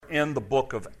in the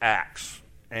book of Acts.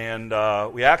 And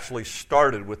we actually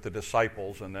started with the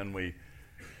disciples, and then we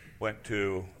went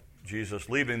to Jesus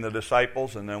leaving the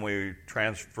disciples, and then we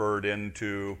transferred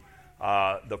into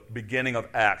the beginning of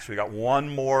Acts. We got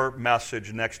one more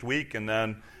message next week, and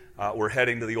then we're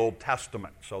heading to the Old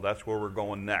Testament. So that's where we're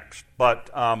going next. But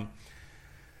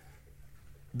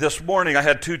this morning I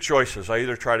had two choices. I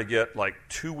either try to get like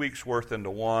 2 weeks worth into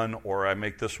one, or I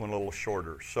make this one a little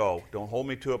shorter. So don't hold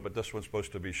me to it, but this one's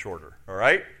supposed to be shorter. All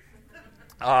right?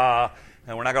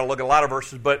 And we're not going to look at a lot of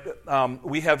verses, but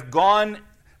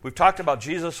we've talked about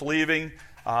Jesus leaving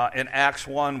in Acts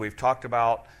 1. We've talked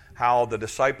about how the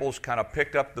disciples kind of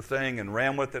picked up the thing and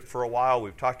ran with it for a while.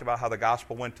 We've talked about how the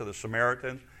gospel went to the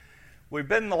Samaritans. We've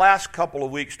been in the last couple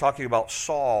of weeks talking about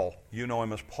Saul, you know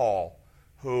him as Paul,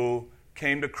 who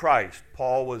came to Christ.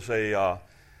 Paul was a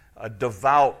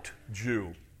devout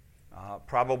Jew,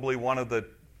 probably one of the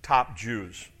top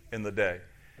Jews in the day.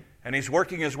 And he's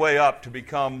working his way up to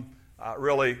become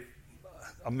really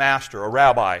a master, a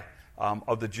rabbi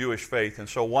of the Jewish faith. And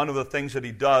so one of the things that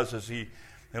he does is in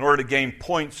order to gain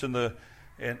points in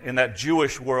that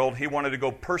Jewish world, he wanted to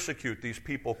go persecute these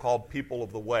people called people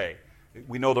of the way.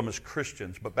 We know them as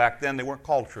Christians, but back then they weren't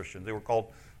called Christians. They were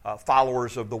called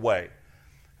followers of the way.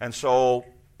 And so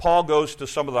Paul goes to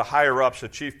some of the higher-ups, the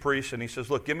chief priests, and he says,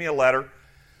 look, give me a letter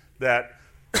that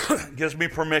gives me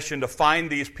permission to find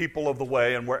these people of the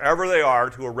way, and wherever they are,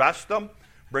 to arrest them,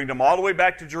 bring them all the way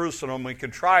back to Jerusalem. We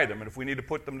can try them, and if we need to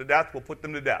put them to death, we'll put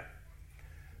them to death.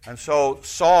 And so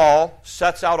Saul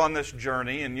sets out on this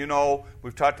journey, and you know,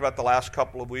 we've talked about the last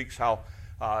couple of weeks how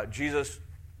Jesus,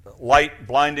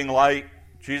 blinding light,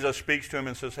 Jesus speaks to him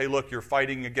and says, hey, look, you're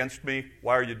fighting against me.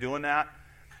 Why are you doing that?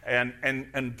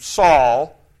 And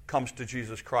Saul comes to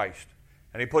Jesus Christ,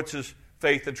 and he puts his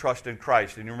faith and trust in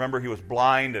Christ. And you remember he was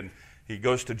blind, and he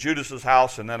goes to Judas's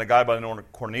house, and then a guy by the name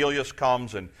of Cornelius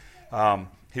comes, and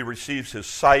he receives his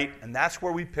sight, and that's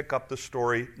where we pick up the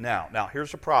story now. Now,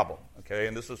 here's the problem, okay,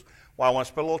 and this is why I want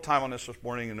to spend a little time on this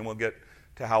morning, and then we'll get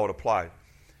to how it applies.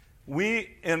 We,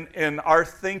 in our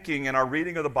thinking, in our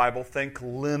reading of the Bible, think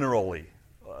linearly,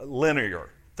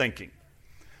 linear thinking.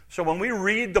 So when we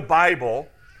read the Bible,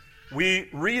 we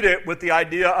read it with the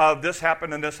idea of this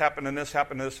happened, and this happened, and this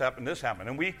happened, and this happened, and this happened.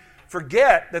 And we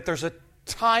forget that there's a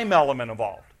time element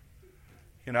involved.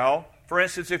 You know, for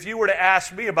instance, if you were to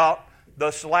ask me about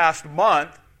this last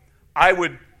month, I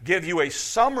would give you a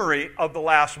summary of the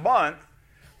last month.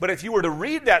 But if you were to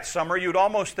read that summary, you'd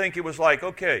almost think it was like,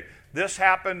 okay, this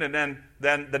happened, and then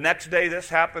the next day this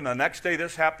happened, the next day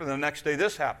this happened, the next day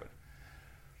this happened.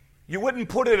 You wouldn't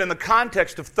put it in the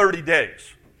context of 30 days.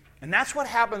 And that's what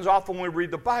happens often when we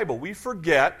read the Bible. We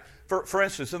forget, for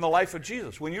instance, in the life of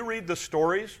Jesus, when you read the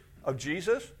stories of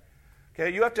Jesus,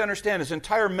 okay, you have to understand his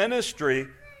entire ministry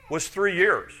was 3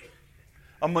 years.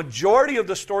 A majority of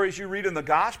the stories you read in the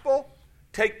gospel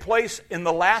take place in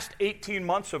the last 18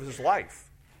 months of his life.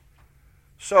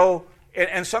 So,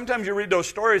 and sometimes you read those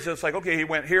stories and it's like, okay, he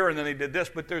went here and then he did this,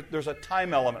 but there's a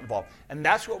time element involved. And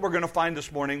that's what we're going to find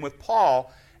this morning with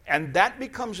Paul. And that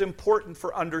becomes important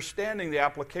for understanding the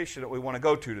application that we want to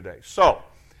go to today. So,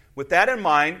 with that in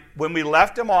mind, when we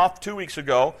left him off 2 weeks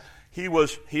ago, he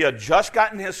had just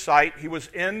gotten his sight. He was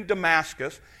in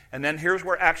Damascus. And then here's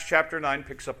where Acts chapter 9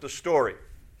 picks up the story.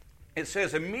 It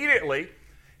says, immediately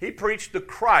he preached the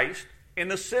Christ in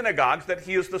the synagogues that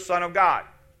he is the Son of God.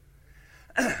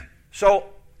 So,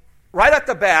 right at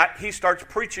the bat, he starts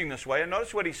preaching this way. And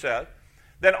notice what he said.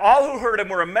 Then all who heard him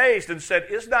were amazed and said,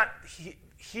 is not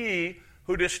he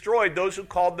who destroyed those who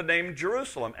called the name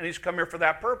Jerusalem? And he's come here for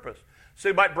that purpose. So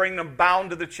he might bring them bound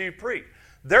to the chief priest.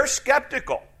 They're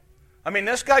skeptical. I mean,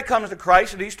 this guy comes to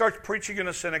Christ and he starts preaching in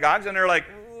the synagogues, and they're like,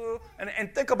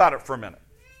 and think about it for a minute,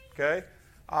 okay?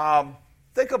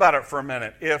 Think about it for a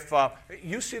minute. If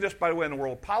you see this, by the way, in the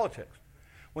world of politics.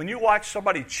 When you watch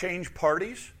somebody change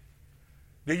parties,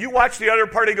 do you watch the other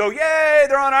party go, yay,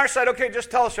 they're on our side, okay, just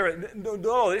tell us everything.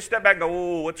 No, they step back and go,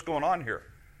 oh, what's going on here?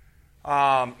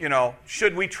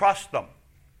 Should we trust them?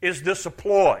 Is this a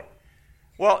ploy?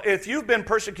 Well, if you've been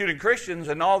persecuting Christians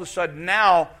and all of a sudden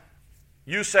now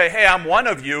you say, hey, I'm one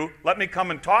of you, let me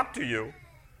come and talk to you,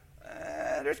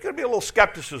 there's going to be a little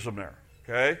skepticism there,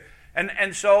 okay?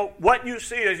 And so what you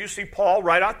see is you see Paul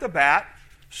right out the bat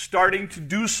starting to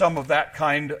do some of that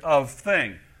kind of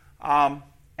thing.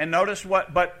 And notice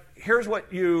but here's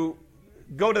what you,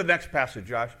 go to the next passage,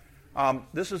 Josh.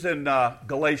 This is in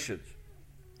Galatians.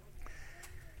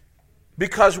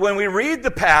 Because when we read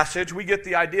the passage, we get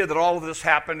the idea that all of this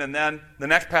happened, and then the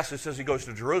next passage says he goes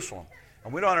to Jerusalem.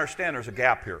 And we don't understand there's a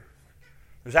gap here.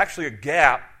 There's actually a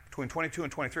gap between 22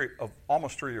 and 23 of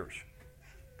almost 3 years.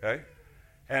 Okay?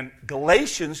 And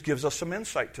Galatians gives us some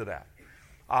insight to that.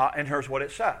 And here's what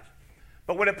it says.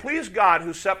 But when it pleased God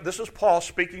this is Paul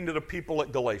speaking to the people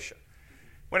at Galatia.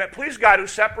 When it pleased God who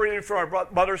separated me from my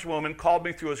mother's womb and called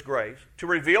me through his grace to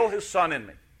reveal his Son in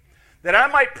me, that I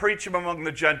might preach him among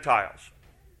the Gentiles.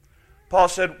 Paul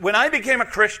said, when I became a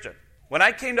Christian, when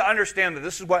I came to understand that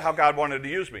this is how God wanted to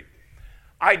use me,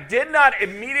 I did not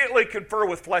immediately confer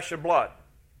with flesh and blood.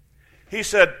 He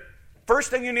said, first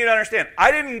thing you need to understand,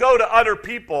 I didn't go to other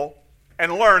people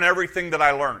and learn everything that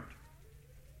I learned.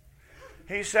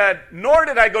 He said, nor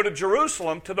did I go to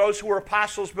Jerusalem to those who were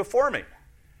apostles before me.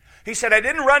 He said, I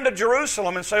didn't run to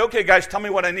Jerusalem and say, okay, guys, tell me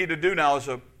what I need to do now as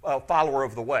a follower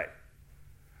of the way.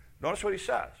 Notice what he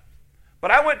says.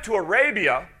 But I went to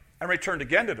Arabia and returned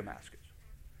again to Damascus.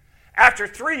 After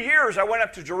 3 years, I went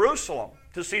up to Jerusalem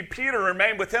to see Peter and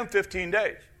remained with him 15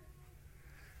 days.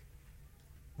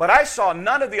 But I saw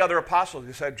none of the other apostles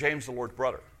except James, the Lord's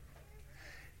brother.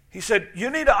 He said, you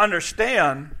need to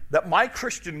understand that my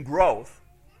Christian growth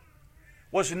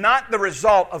was not the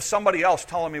result of somebody else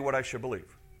telling me what I should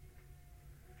believe.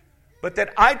 But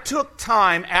that I took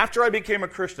time after I became a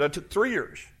Christian. It took 3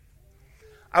 years.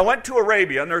 I went to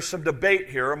Arabia, and there's some debate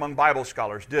here among Bible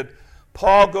scholars. Did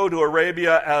Paul go to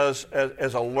Arabia as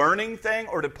a learning thing,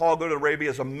 or did Paul go to Arabia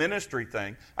as a ministry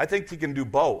thing? I think he can do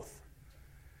both.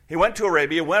 He went to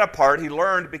Arabia, went apart, he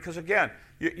learned, because again,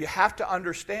 you have to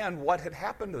understand what had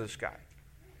happened to this guy.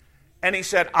 And he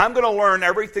said, I'm going to learn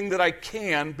everything that I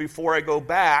can before I go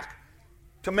back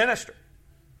to minister.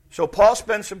 So Paul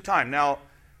spends some time. Now,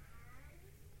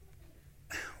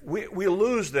 we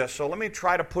lose this, so let me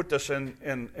try to put this in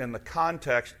the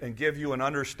context and give you an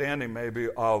understanding maybe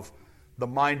of the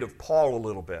mind of Paul a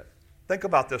little bit. Think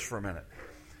about this for a minute.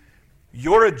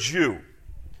 You're a Jew,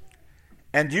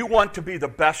 and you want to be the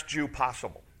best Jew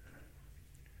possible.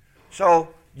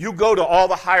 So you go to all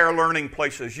the higher learning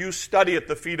places. You study at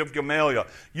the feet of Gamaliel.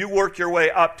 You work your way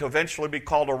up to eventually be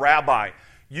called a rabbi.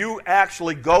 You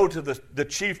actually go to the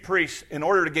chief priests in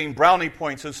order to gain brownie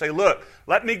points and say, look,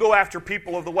 let me go after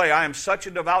people of the way. I am such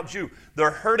a devout Jew.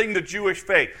 They're hurting the Jewish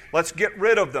faith. Let's get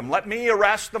rid of them. Let me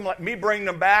arrest them. Let me bring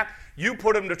them back. You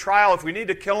put them to trial. If we need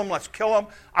to kill them, let's kill them.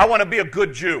 I want to be a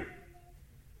good Jew.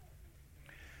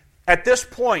 At this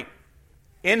point,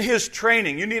 in his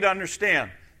training, you need to understand,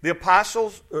 the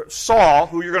apostles, Saul,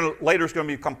 who later is going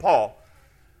to become Paul,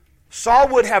 Saul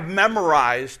would have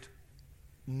memorized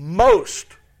most,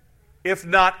 if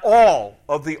not all,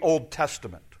 of the Old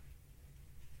Testament.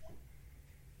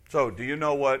 So, do you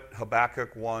know what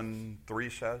Habakkuk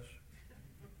 1:3 says?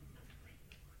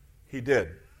 He did.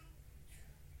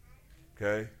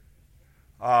 Okay?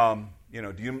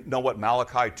 Do you know what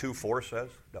Malachi 2:4 says?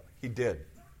 No, he did.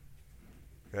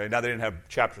 Okay? Now, they didn't have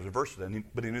chapters and verses then,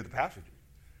 but he knew the passages.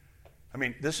 I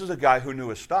mean, this is a guy who knew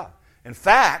his stuff. In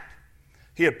fact,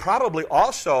 he had probably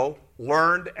also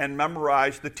learned and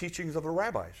memorized the teachings of the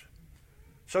rabbis.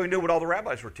 So he knew what all the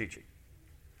rabbis were teaching.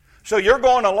 So you're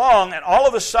going along, and all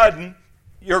of a sudden,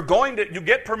 you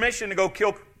get permission to go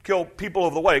kill people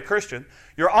of the way, Christian.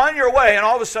 You're on your way, and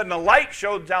all of a sudden a light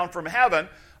shows down from heaven,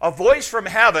 a voice from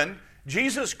heaven,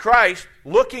 Jesus Christ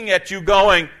looking at you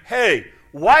going, hey,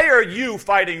 why are you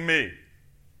fighting me?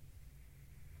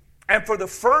 And for the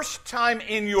first time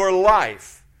in your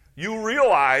life, you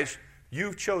realize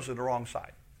you've chosen the wrong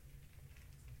side.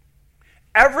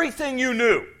 Everything you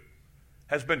knew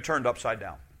has been turned upside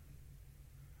down.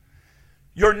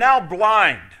 You're now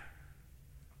blind.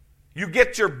 You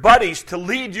get your buddies to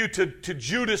lead you to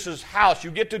Judas's house.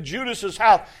 You get to Judas's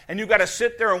house, and you've got to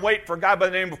sit there and wait for a guy by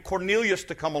the name of Cornelius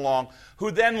to come along,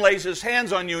 who then lays his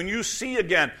hands on you, and you see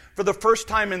again for the first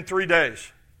time in 3 days.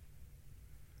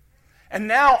 And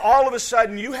now, all of a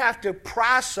sudden, you have to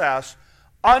process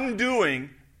undoing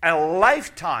a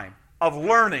lifetime of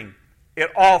learning it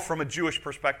all from a Jewish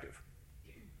perspective.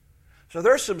 So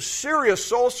there's some serious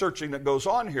soul searching that goes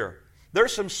on here.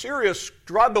 There's some serious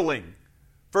struggling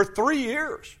for 3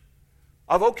 years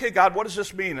of, okay, God, what does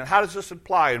this mean? And how does this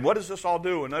apply? And what does this all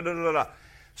do? And da-da-da-da.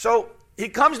 So he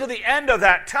comes to the end of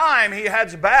that time. He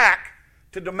heads back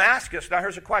to Damascus. Now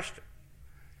here's a question.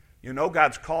 You know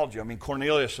God's called you. I mean,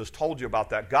 Cornelius has told you about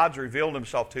that. God's revealed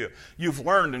himself to you. You've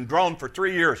learned and grown for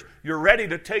 3 years. You're ready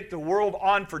to take the world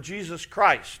on for Jesus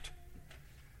Christ.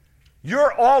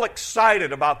 You're all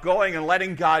excited about going and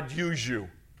letting God use you.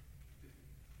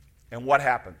 And what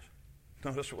happens?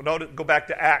 Go back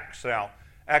to Acts now.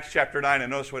 Acts chapter 9,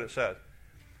 and notice what it says.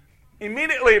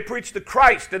 Immediately he preached to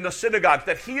Christ in the synagogue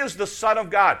that he is the Son of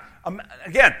God.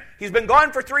 Again, he's been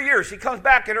gone for 3 years. He comes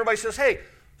back and everybody says, hey,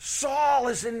 Saul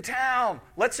is in town.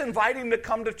 Let's invite him to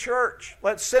come to church.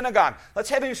 Let's synagogue. Let's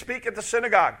have him speak at the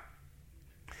synagogue.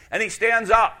 And he stands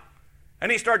up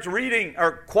and he starts reading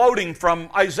or quoting from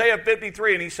Isaiah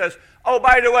 53, and he says, oh,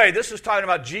 by the way, this is talking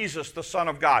about Jesus, the Son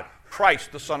of God,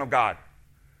 Christ, the Son of God.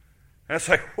 And it's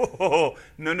like, whoa,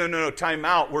 no, time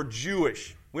out. We're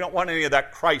Jewish. We don't want any of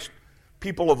that Christ,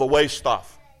 people of the way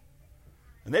stuff.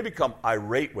 And they become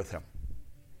irate with him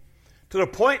to the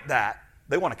point that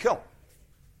they want to kill him.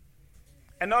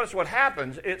 And notice what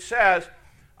happens. It says,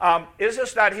 is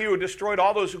this not he who destroyed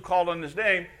all those who called on his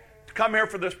name to come here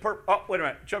for this purpose? Oh, wait a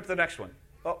minute. Jump to the next one.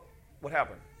 Oh, what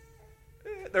happened?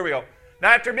 There we go. Now,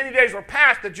 after many days were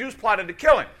passed, the Jews plotted to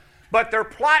kill him. But their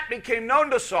plot became known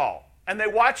to Saul, and they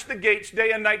watched the gates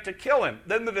day and night to kill him.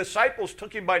 Then the disciples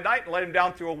took him by night and let him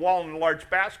down through a wall in a large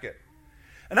basket.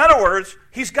 In other words,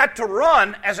 he's got to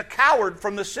run as a coward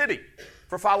from the city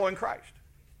for following Christ.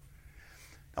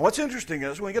 Now, what's interesting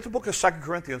is when we get to the book of 2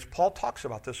 Corinthians, Paul talks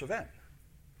about this event.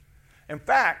 In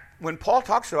fact, when Paul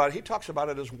talks about it, he talks about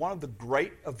it as one of the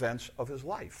great events of his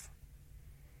life.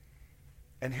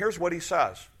 And here's what he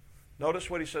says. Notice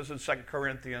what he says in 2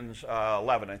 Corinthians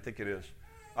 11, I think it is.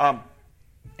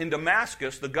 In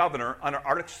Damascus, the governor, under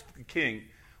Artaxerxes the king,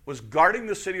 was guarding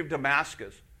the city of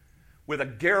Damascus with a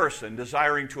garrison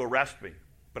desiring to arrest me.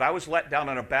 But I was let down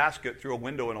in a basket through a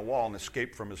window in a wall and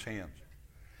escaped from his hands.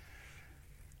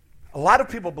 A lot of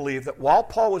people believe that while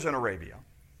Paul was in Arabia,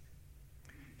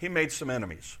 he made some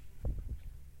enemies.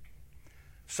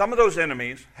 Some of those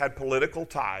enemies had political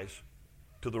ties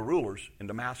to the rulers in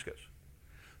Damascus.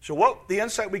 So what the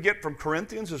insight we get from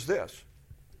Corinthians is this.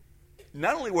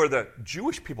 Not only were the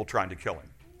Jewish people trying to kill him,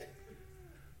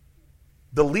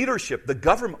 the leadership, the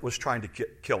government was trying to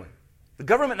kill him. The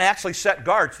government actually set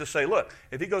guards to say, look,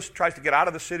 if he tries to get out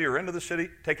of the city or into the city,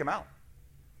 take him out.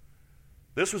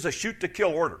 This was a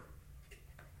shoot-to-kill order.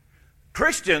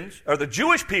 Christians, or the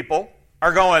Jewish people,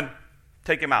 are going,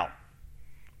 take him out.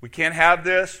 We can't have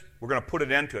this. We're going to put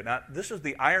an end to it. Now, this is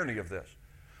the irony of this.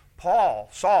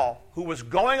 Saul, who was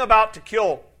going about to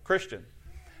kill Christians,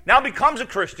 now becomes a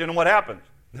Christian, and what happens?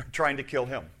 They're trying to kill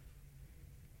him.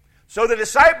 So the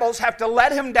disciples have to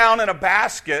let him down in a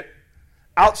basket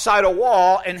outside a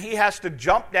wall, and he has to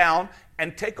jump down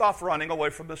and take off running away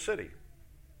from the city.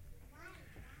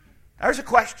 There's a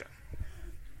question.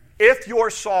 If you're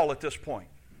Saul at this point,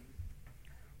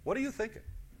 what are you thinking?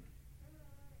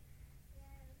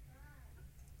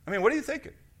 I mean, what are you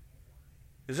thinking?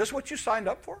 Is this what you signed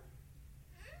up for?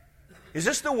 Is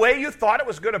this the way you thought it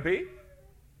was going to be?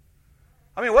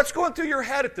 I mean, what's going through your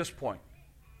head at this point?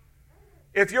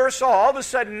 If you're Saul, all of a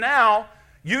sudden now,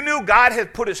 you knew God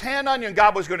had put his hand on you and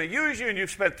God was going to use you, and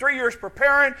you've spent 3 years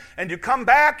preparing, and you come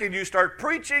back and you start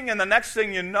preaching, and the next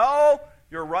thing you know,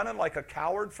 you're running like a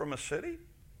coward from a city?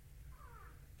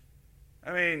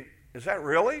 I mean, is that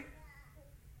really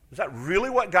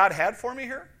what God had for me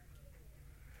here?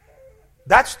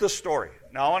 That's the story.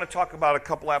 Now, I want to talk about a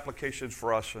couple applications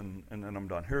for us, and then I'm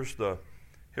done. Here's the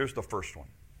first one.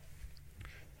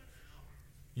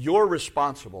 You're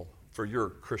responsible for your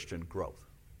Christian growth.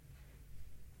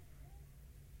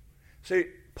 See,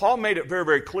 Paul made it very,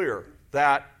 very clear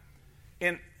that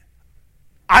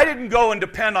I didn't go and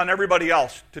depend on everybody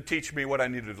else to teach me what I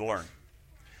needed to learn.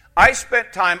 I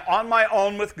spent time on my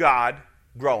own with God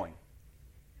growing.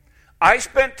 I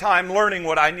spent time learning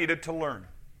what I needed to learn.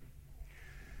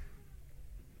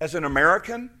 As an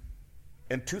American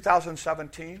in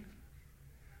 2017,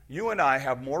 you and I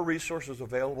have more resources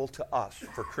available to us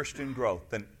for Christian growth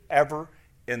than ever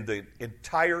in the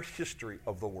entire history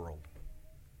of the world.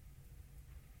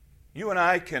 You and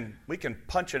I can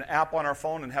punch an app on our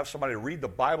phone and have somebody read the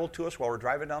Bible to us while we're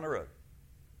driving down the road.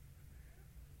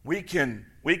 We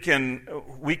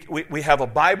have a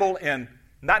Bible, and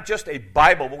not just a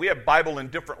Bible, but we have Bible in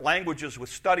different languages with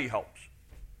study helps.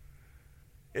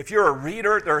 If you're a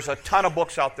reader, there's a ton of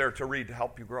books out there to read to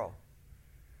help you grow.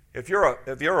 If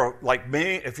you're like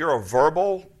me, if you're a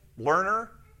verbal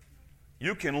learner,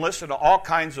 you can listen to all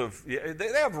kinds of.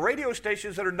 They have radio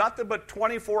stations that are nothing but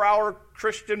 24-hour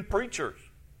Christian preachers.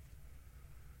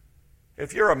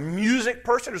 If you're a music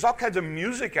person, there's all kinds of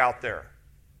music out there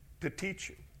to teach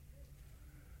you.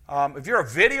 If you're a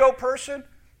video person,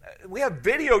 we have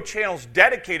video channels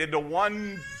dedicated to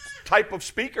one type of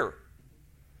speaker.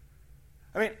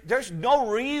 I mean, there's no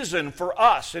reason for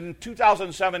us in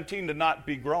 2017 to not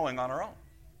be growing on our own.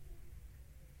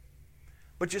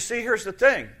 But you see, here's the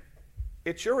thing.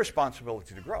 It's your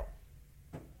responsibility to grow.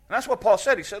 And that's what Paul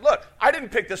said. He said, look, I didn't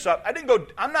pick this up.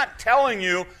 I'm not telling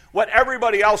you what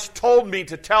everybody else told me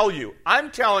to tell you.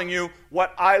 I'm telling you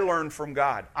what I learned from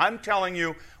God. I'm telling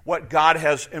you what God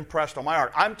has impressed on my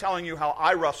heart. I'm telling you how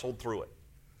I wrestled through it.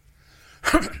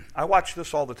 I watch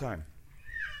this all the time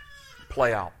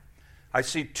play out. I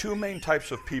see two main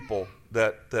types of people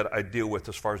that I deal with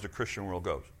as far as the Christian world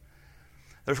goes.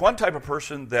 There's one type of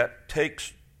person that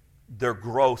takes their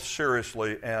growth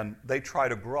seriously and they try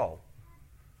to grow.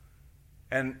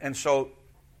 And so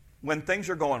when things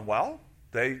are going well,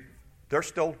 they're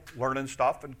still learning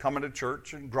stuff and coming to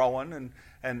church and growing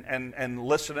and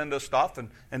listening to stuff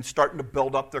and starting to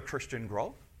build up their Christian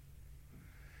growth.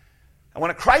 And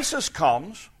when a crisis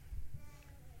comes,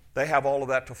 they have all of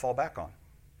that to fall back on.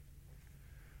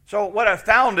 So what I've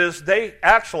found is they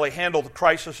actually handle the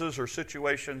crises or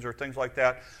situations or things like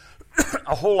that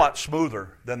a whole lot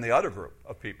smoother than the other group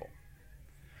of people.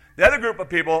 The other group of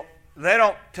people, they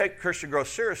don't take Christian growth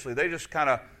seriously. They just kind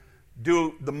of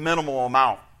do the minimal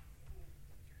amount.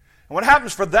 And what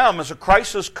happens for them is a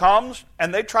crisis comes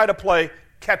and they try to play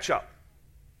catch up.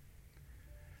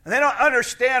 And they don't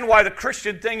understand why the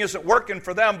Christian thing isn't working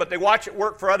for them, but they watch it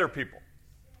work for other people.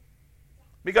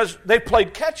 Because they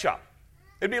played catch up.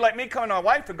 It'd be like me coming to my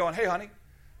wife and going, hey, honey,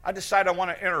 I decided I want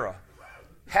to enter a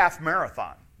half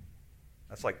marathon.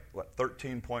 That's like, what,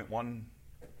 13.1,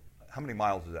 how many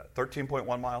miles is that?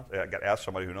 13.1 miles? Yeah, I got to ask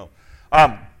somebody who knows.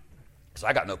 So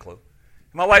I got no clue.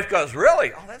 And my wife goes,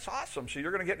 really? Oh, that's awesome. So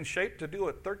you're going to get in shape to do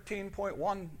a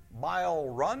 13.1 mile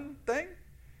run thing?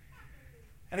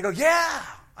 And I go, yeah,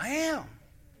 I am.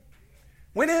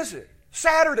 When is it?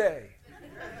 Saturday.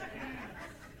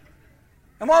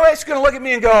 And my wife's going to look at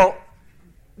me and go,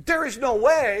 there is no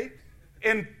way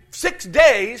in 6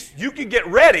 days you can get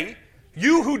ready.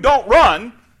 You who don't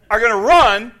run are going to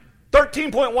run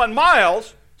 13.1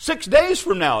 miles 6 days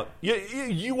from now.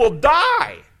 You will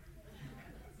die.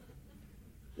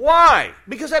 Why?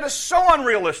 Because that is so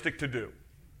unrealistic to do.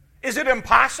 Is it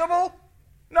impossible?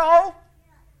 No.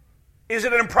 Is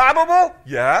it improbable?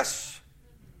 Yes.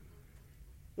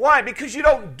 Why? Because you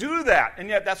don't do that. And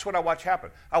yet that's what I watch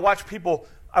happen. I watch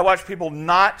people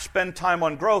not spend time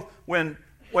on growth when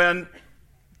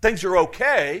things are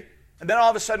okay, and then all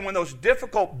of a sudden when those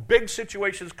difficult big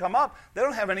situations come up, they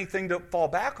don't have anything to fall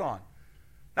back on.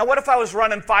 Now what if I was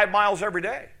running 5 miles every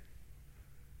day?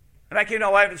 And I came to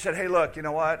my wife and said, hey, look, you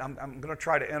know what? I'm going to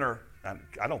try to enter.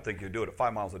 I don't think you do it at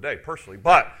 5 miles a day personally,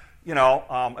 but if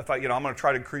I'm going to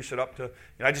try to increase it up to,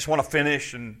 I just want to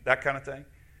finish and that kind of thing.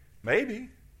 Maybe.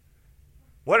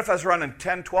 What if I was running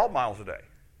 10, 12 miles a day?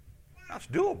 That's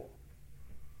doable.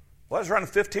 What if I was running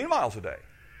 15 miles a day?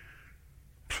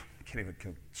 I can't even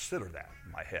consider that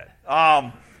in my head.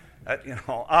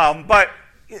 But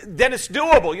then it's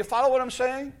doable. You follow what I'm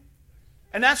saying?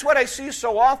 And that's what I see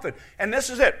so often. And this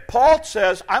is it. Paul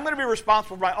says, I'm going to be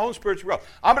responsible for my own spiritual growth.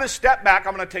 I'm going to step back.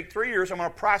 I'm going to take 3 years. I'm going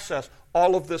to process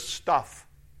all of this stuff.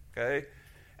 Okay?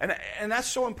 And that's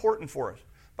so important for us.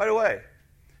 By the way,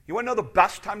 you want to know the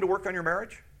best time to work on your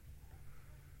marriage?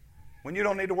 When you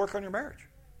don't need to work on your marriage.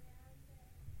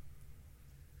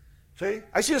 See?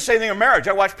 I see the same thing in marriage.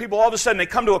 I watch people all of a sudden, they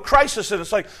come to a crisis and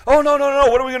it's like, oh, no,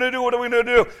 what are we going to do? What are we going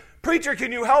to do? Preacher,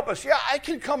 can you help us? Yeah, I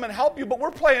can come and help you, but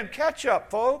we're playing catch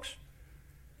up, folks.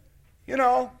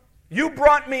 You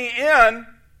brought me in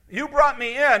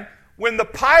when the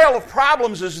pile of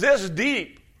problems is this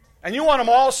deep, and you want them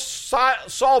all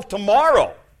solved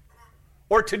tomorrow,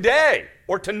 or today,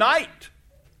 or tonight.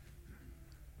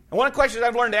 And one of the questions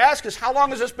I've learned to ask is, how long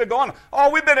has this been going on?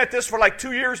 Oh, we've been at this for like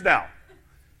 2 years now.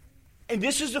 And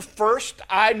this is the first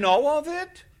I know of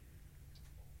it?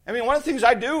 I mean, one of the things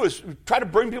I do is try to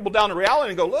bring people down to reality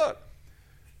and go, look,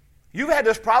 you've had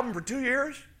this problem for 2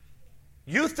 years?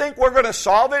 You think we're going to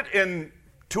solve it in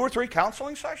 2 or 3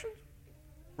 counseling sessions?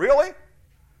 Really?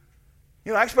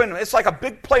 I explain, it's like a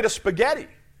big plate of spaghetti.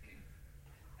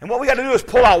 And what we got to do is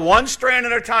pull out one strand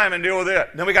at a time and deal with it.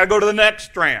 And then we got to go to the next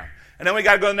strand. And then we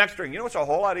got to go to the next strand. You know what's a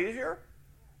whole lot easier?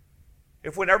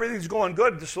 If when everything's going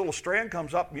good, this little strand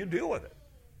comes up and you deal with it.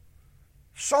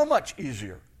 So much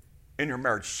easier in your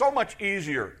marriage. So much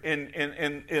easier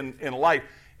in life,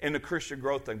 in the Christian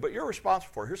growth thing. But you're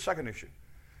responsible for it. Here's the second issue.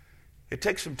 It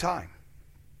takes some time.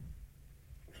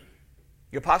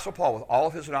 The Apostle Paul, with all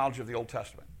of his knowledge of the Old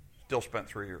Testament, still spent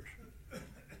 3 years.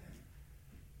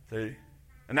 See?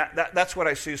 And that's what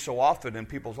I see so often in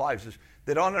people's lives, is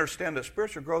they don't understand that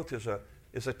spiritual growth is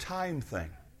a time thing.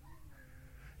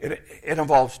 It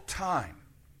involves time.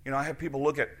 I have people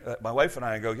look at my wife and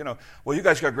I and go, well, you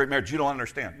guys got a great marriage. You don't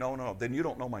understand. No. Then you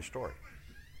don't know my story.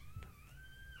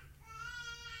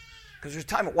 Because there's a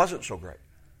time it wasn't so great.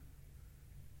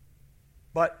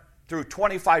 But through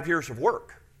 25 years of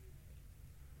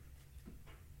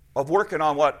working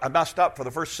on what I messed up for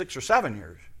the first 6 or 7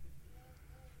 years,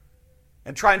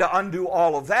 and trying to undo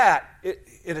all of that,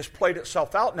 it has played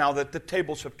itself out now that the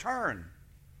tables have turned.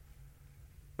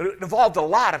 But it involved a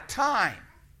lot of time.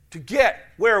 to get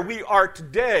where we are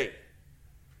today.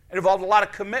 It involved a lot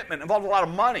of commitment. It involved a lot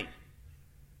of money.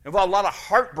 It involved a lot of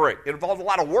heartbreak. It involved a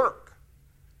lot of work.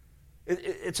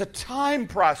 It's a time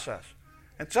process.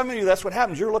 And some of you, that's what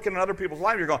happens. You're looking at other people's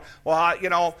lives. You're going,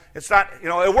 well, it's not,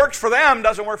 it works for them,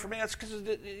 doesn't work for me. That's because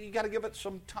you got to give it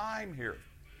some time here.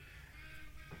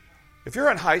 If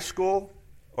you're in high school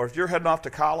or if you're heading off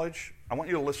to college, I want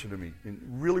you to listen to me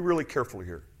really, really carefully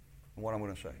here on what I'm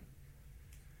going to say.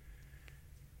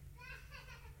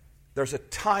 There's a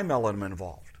time element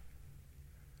involved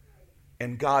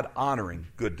in God honoring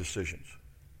good decisions.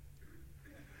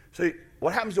 See,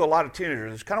 what happens to a lot of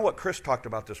teenagers is kind of what Chris talked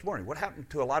about this morning. What happened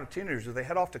to a lot of teenagers is they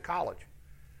head off to college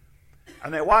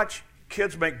and they watch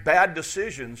kids make bad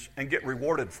decisions and get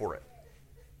rewarded for it.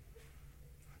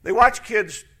 They watch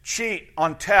kids cheat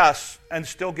on tests and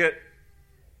still get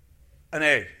an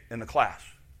A in the class.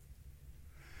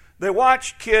 They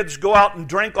watch kids go out and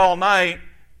drink all night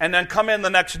and then come in the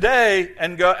next day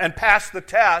and go and pass the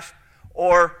test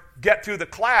or get through the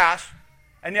class,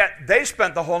 and yet they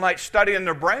spent the whole night studying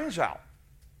their brains out.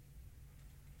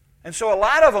 And so a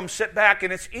lot of them sit back,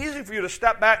 and it's easy for you to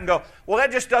step back and go, well,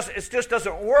 it just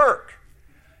doesn't work.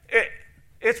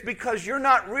 It's because you're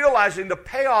not realizing the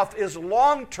payoff is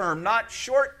long-term, not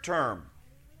short-term.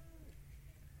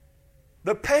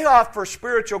 The payoff for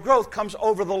spiritual growth comes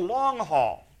over the long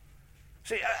haul.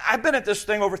 See, I've been at this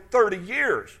thing over 30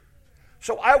 years.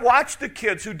 So I watched the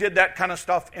kids who did that kind of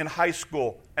stuff in high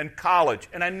school and college,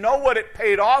 and I know what it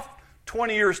paid off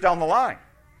 20 years down the line.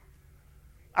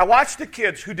 I watched the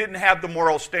kids who didn't have the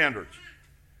moral standards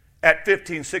at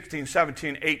 15, 16,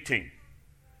 17, 18.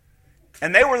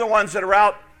 And they were the ones that are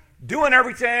out doing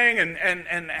everything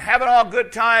and having all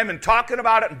good time and talking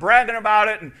about it and bragging about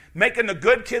it and making the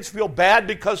good kids feel bad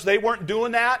because they weren't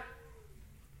doing that.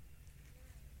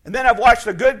 And then I've watched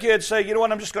the good kids say, you know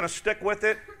what, I'm just going to stick with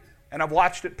it. And I've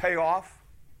watched it pay off.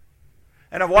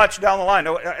 And I've watched down the line.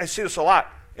 I see this a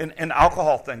lot in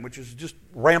alcohol thing, which is just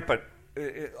rampant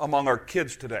among our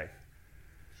kids today.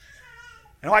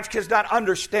 And I watch kids not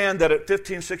understand that at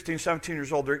 15, 16, 17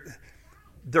 years old,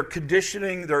 they're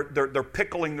conditioning, they're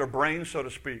pickling their brains, so to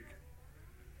speak.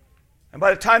 And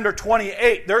by the time they're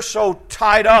 28, they're so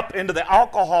tied up into the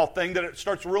alcohol thing that it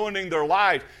starts ruining their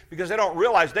lives because they don't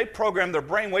realize they programmed their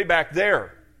brain way back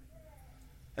there.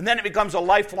 And then it becomes a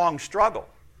lifelong struggle.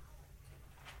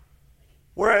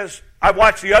 Whereas I've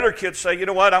watched the other kids say, you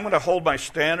know what, I'm going to hold my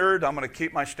standard, I'm going to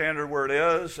keep my standard where it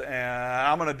is, and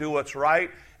I'm going to do what's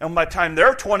right. And by the time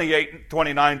they're 28,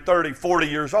 29, 30, 40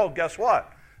 years old, guess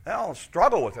what? They'll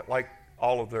struggle with it like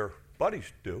all of their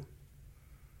buddies do.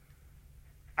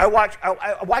 I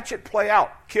watch it play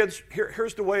out. Kids,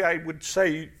 here's the way I would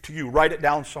say to you, write it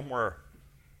down somewhere.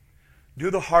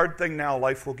 Do the hard thing now,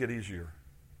 life will get easier.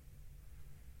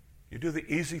 You do the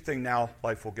easy thing now,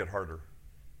 life will get harder.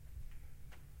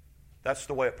 That's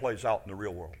the way it plays out in the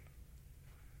real world.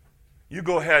 You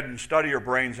go ahead and study your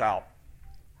brains out,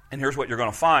 and here's what you're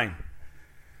going to find.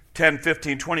 10,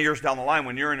 15, 20 years down the line,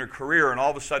 when you're in your career and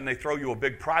all of a sudden they throw you a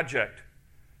big project,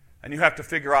 and you have to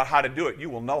figure out how to do it, you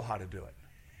will know how to do it.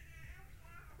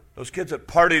 Those kids that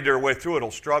partied their way through it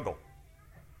will struggle.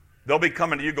 They'll be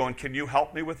coming to you going, can you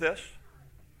help me with this?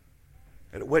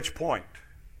 At which point,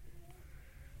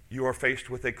 you are faced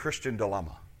with a Christian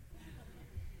dilemma.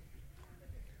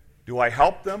 Do I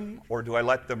help them or do I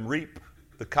let them reap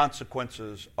the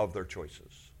consequences of their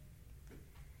choices?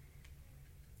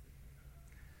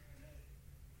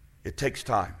 It takes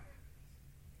time.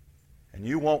 And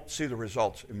you won't see the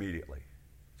results immediately.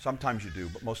 Sometimes you do,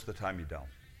 but most of the time you don't.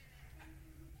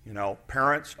 You know,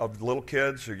 parents of little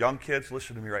kids or young kids,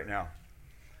 listen to me right now.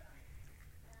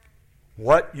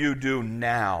 What you do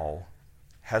now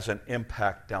has an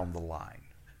impact down the line.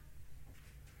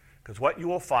 Because what you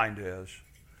will find is,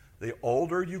 the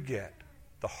older you get,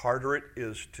 the harder it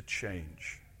is to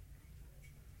change.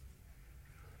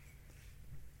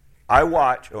 I'm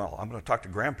going to talk to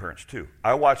grandparents too.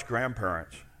 I watch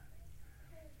grandparents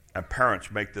and parents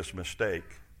make this mistake,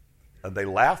 and they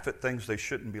laugh at things they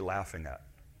shouldn't be laughing at.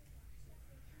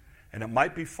 And it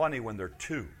might be funny when they're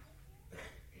 2,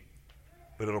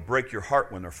 but it'll break your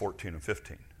heart when they're 14 and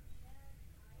 15.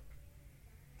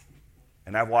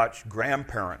 And I've watched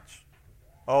grandparents.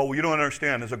 Oh, well, you don't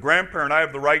understand. As a grandparent, I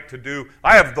have the right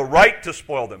to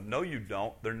spoil them. No, you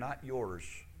don't. They're not yours.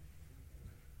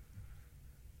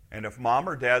 And if mom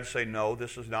or dad say, no,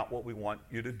 this is not what we want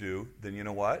you to do, then you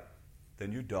know what?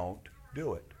 Then you don't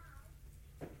do it.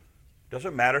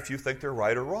 Doesn't matter if you think they're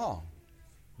right or wrong.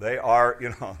 They are,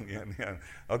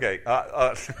 okay,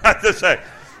 I have to say,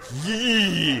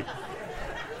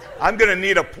 I'm going to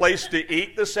need a place to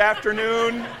eat this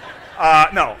afternoon.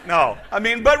 No. I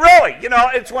mean, but really,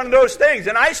 it's one of those things.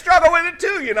 And I struggle with it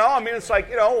too, I mean, it's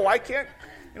like, why can't,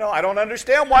 I don't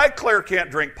understand why Claire can't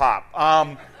drink pop.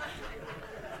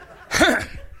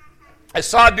 I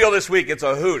saw a deal this week. It's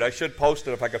a hoot. I should post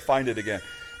it if I could find it again.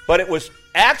 But it was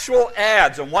actual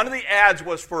ads, and one of the ads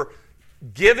was for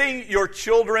giving your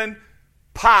children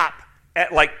pop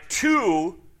at like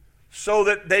 2 so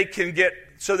that they can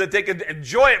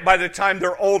enjoy it by the time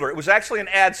they're older. It was actually an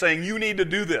ad saying, you need to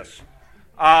do this.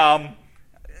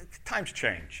 Times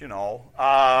change,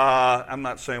 I'm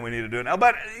not saying we need to do it now,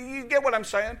 but you get what I'm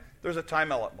saying? There's a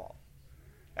time element involved.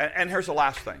 And here's the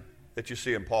last thing that you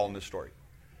see in Paul in this story.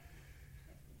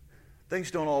 Things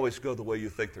don't always go the way you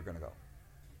think they're going to go.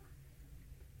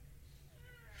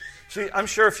 See, I'm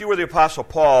sure if you were the Apostle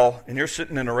Paul and you're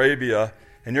sitting in Arabia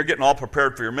and you're getting all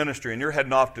prepared for your ministry and you're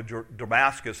heading off to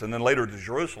Damascus and then later to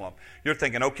Jerusalem, you're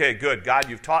thinking, okay, good, God,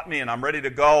 you've taught me and I'm ready to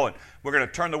go and we're going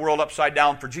to turn the world upside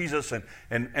down for Jesus.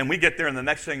 And we get there and the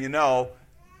next thing you know,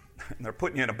 they're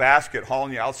putting you in a basket,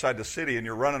 hauling you outside the city, and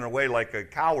you're running away like a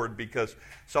coward because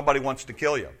somebody wants to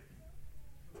kill you.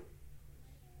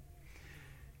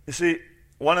 You see,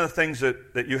 one of the things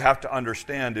that you have to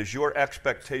understand is your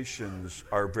expectations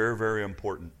are very, very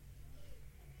important.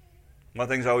 One of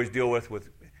the things I always deal with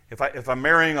if I'm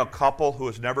marrying a couple who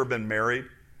has never been married,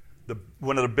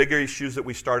 one of the bigger issues that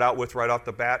we start out with right off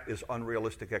the bat is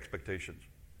unrealistic expectations.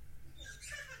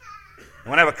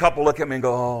 When I have a couple look at me and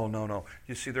go, oh, no,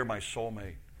 you see, they're my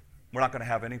soulmate. We're not going to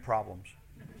have any problems.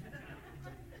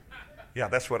 Yeah,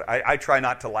 that's what I try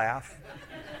not to laugh.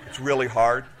 It's really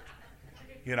hard.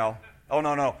 Oh,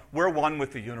 no, we're one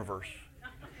with the universe.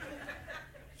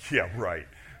 Yeah, right.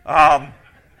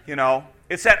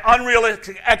 It's that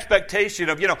unrealistic expectation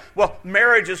of, well,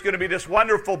 marriage is going to be this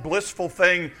wonderful, blissful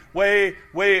thing way,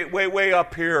 way, way, way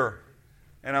up here.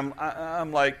 And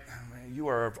I'm like, you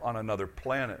are on another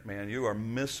planet, man. You are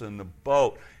missing the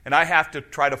boat. And I have to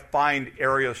try to find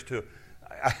areas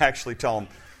I actually tell them,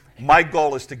 my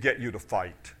goal is to get you to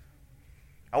fight.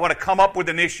 I want to come up with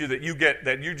an issue that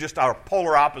you just are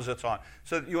polar opposites on,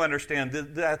 so that you understand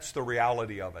that's the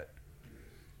reality of it.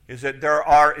 Is that there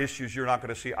are issues you're not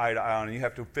going to see eye to eye on, and you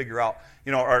have to figure out,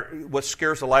 or what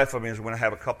scares the life of me is when I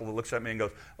have a couple that looks at me and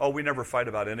goes, oh, we never fight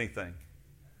about anything.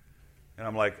 And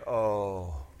I'm like,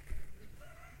 oh,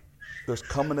 there's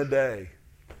coming a day.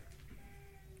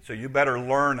 So you better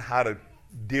learn how to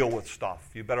deal with stuff.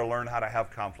 You better learn how to have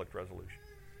conflict resolution.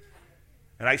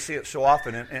 And I see it so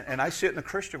often, and I see it in the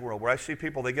Christian world, where I see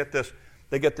people, they get this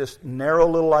narrow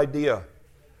little idea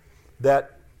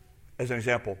that, as an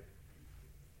example,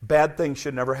 bad things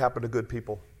should never happen to good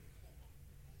people.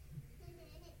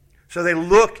 So they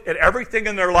look at everything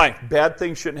in their life. Bad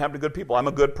things shouldn't happen to good people. I'm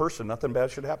a good person. Nothing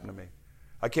bad should happen to me.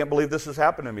 I can't believe this is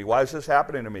happening to me. Why is this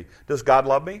happening to me? Does God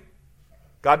love me?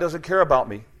 God doesn't care about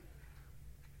me.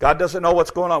 God doesn't know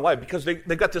what's going on. Why? Because they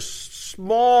got this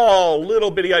small, little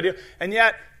bitty idea. And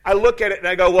yet, I look at it and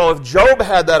I go, well, if Job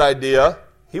had that idea,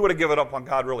 he would have given up on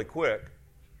God really quick.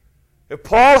 If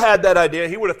Paul had that idea,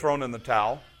 he would have thrown in the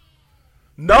towel.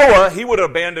 Noah, he would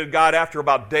have abandoned God after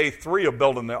about day 3 of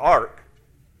building the ark.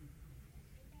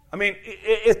 I mean,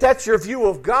 if that's your view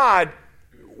of God,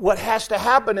 what has to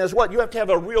happen is what? You have to have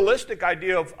a realistic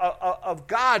idea of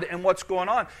God and what's going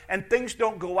on. And things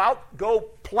don't go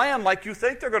plan like you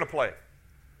think they're going to play.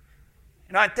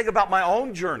 I think about my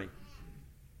own journey.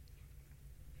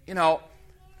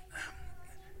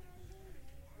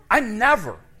 I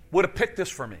never would have picked this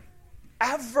for me.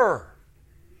 Ever.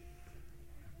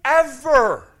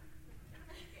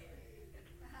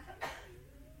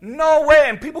 No way.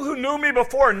 And people who knew me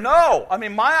before know. I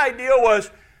mean, my idea was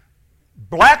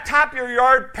blacktop your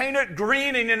yard, paint it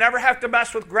green, and you never have to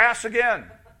mess with grass again.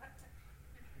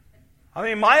 I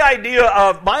mean, my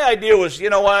idea was, you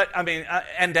know what? I mean,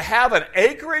 and to have an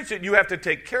acreage that you have to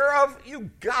take care of,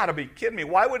 you got to be kidding me.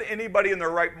 Why would anybody in their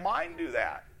right mind do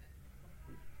that?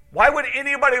 Why would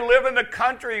anybody live in the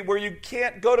country where you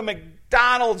can't go to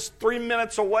McDonald's 3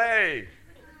 minutes away?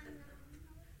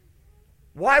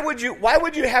 Why would you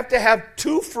have to have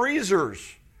 2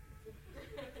 freezers?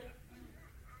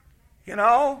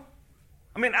 I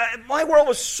mean, my world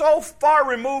was so far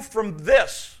removed from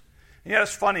this. And yet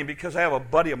it's funny because I have a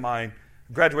buddy of mine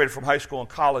I graduated from high school and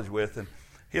college with, and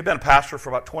he had been a pastor for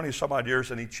about 20 some odd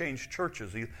years, and he changed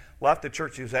churches. He left the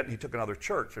church he was at and he took another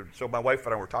church. And so my wife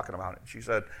and I were talking about it. She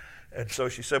said,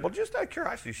 well, just out of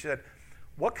curiosity, she said,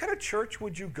 what kind of church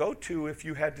would you go to if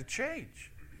you had to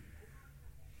change?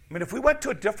 I mean, if we went to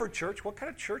a different church, what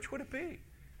kind of church would it be?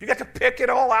 If you got to pick it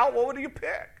all out, what would you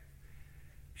pick?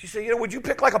 She said, would you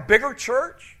pick like a bigger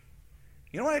church?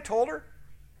 You know what I told her?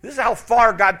 This is how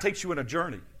far God takes you in a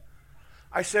journey.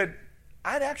 I said,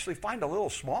 I'd actually find a little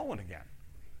small one again,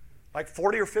 like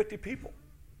 40 or 50 people.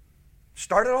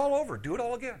 Start it all over. Do it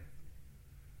all again.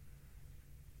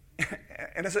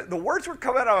 And as the words were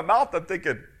coming out of my mouth, I'm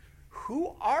thinking,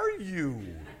 who are you?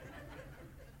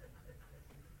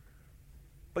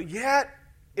 But yet,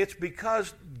 it's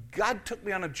because God took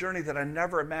me on a journey that I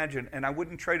never imagined, and I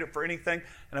wouldn't trade it for anything.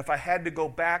 And if I had to go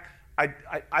back,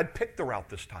 I'd pick the route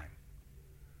this time.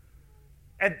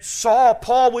 And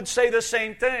Paul would say the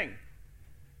same thing.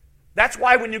 That's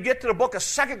why when you get to the book of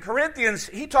 2 Corinthians,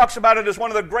 he talks about it as one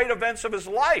of the great events of his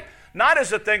life. Not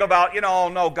as a thing about,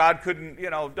 no, God couldn't,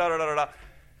 da-da-da-da-da.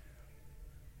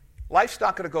 Life's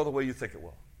not going to go the way you think it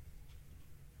will.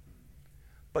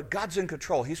 But God's in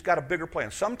control. He's got a bigger plan.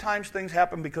 Sometimes things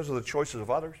happen because of the choices of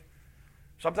others.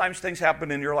 Sometimes things happen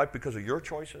in your life because of your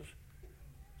choices.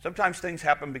 Sometimes things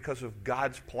happen because of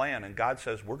God's plan, and God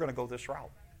says, we're going to go this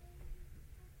route.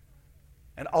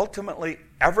 And ultimately,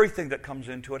 everything that comes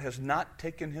into it has not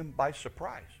taken him by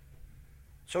surprise.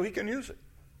 So he can use it.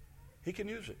 He can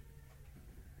use it.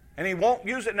 And he won't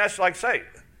use it, and that's like, say,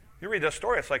 you read that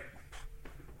story, it's like,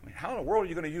 how in the world are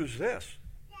you going to use this?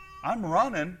 I'm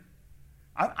running.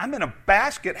 I'm in a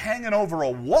basket hanging over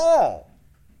a wall.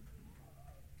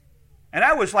 And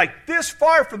I was like this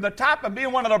far from the top of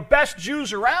being one of the best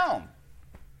Jews around.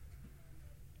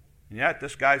 And yet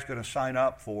this guy's going to sign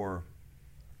up for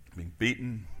being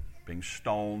beaten, being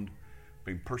stoned,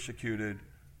 being persecuted,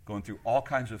 going through all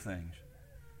kinds of things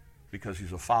because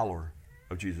he's a follower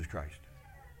of Jesus Christ.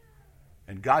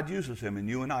 And God uses him, and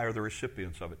you and I are the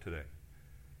recipients of it today.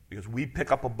 Because we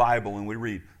pick up a Bible and we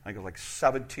read, I think it's like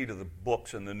 17 of the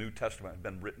books in the New Testament have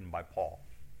been written by Paul.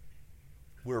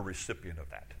 We're a recipient of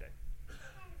that today.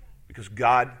 Because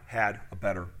God had a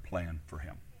better plan for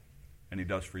him. And he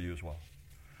does for you as well.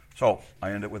 So,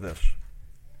 I end it with this.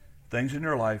 Things in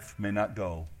your life may not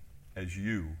go as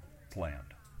you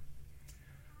planned.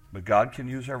 But God can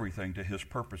use everything to his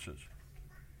purposes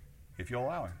if you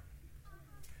allow him.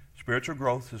 Spiritual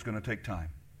growth is going to take time.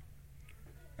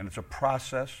 And it's a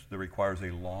process that requires a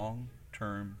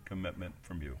long-term commitment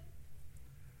from you.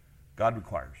 God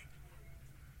requires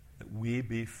that we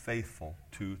be faithful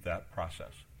to that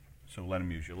process. So let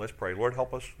him use you. Let's pray. Lord,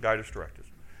 help us, guide us, direct us.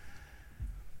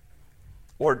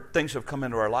 Lord, things have come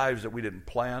into our lives that we didn't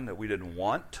plan, that we didn't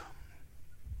want.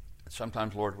 And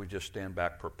sometimes, Lord, we just stand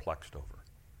back perplexed over.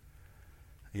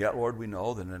 Yet, Lord, we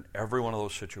know that in every one of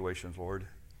those situations, Lord,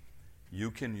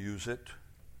 you can use it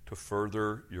to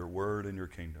further your word and your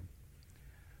kingdom.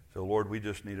 So, Lord, we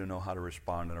just need to know how to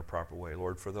respond in a proper way.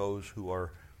 Lord, for those who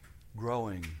are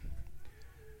growing,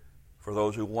 for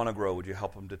those who want to grow, would you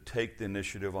help them to take the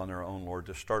initiative on their own, Lord,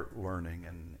 to start learning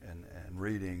and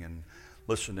reading and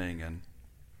listening and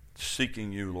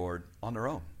seeking you, Lord, on their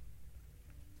own.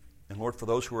 And, Lord, for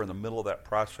those who are in the middle of that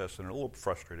process and are a little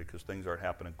frustrated because things aren't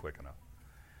happening quick enough,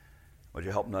 would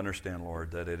you help them to understand,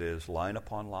 Lord, that it is line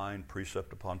upon line,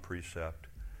 precept upon precept.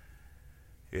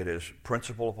 It is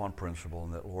principle upon principle,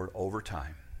 and that, Lord, over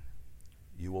time,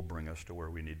 you will bring us to where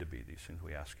we need to be. These things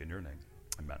we ask in your name.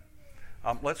 Amen.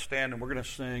 Let's stand, and we're going to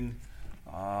sing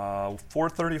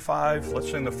 435.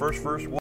 Let's sing the first verse.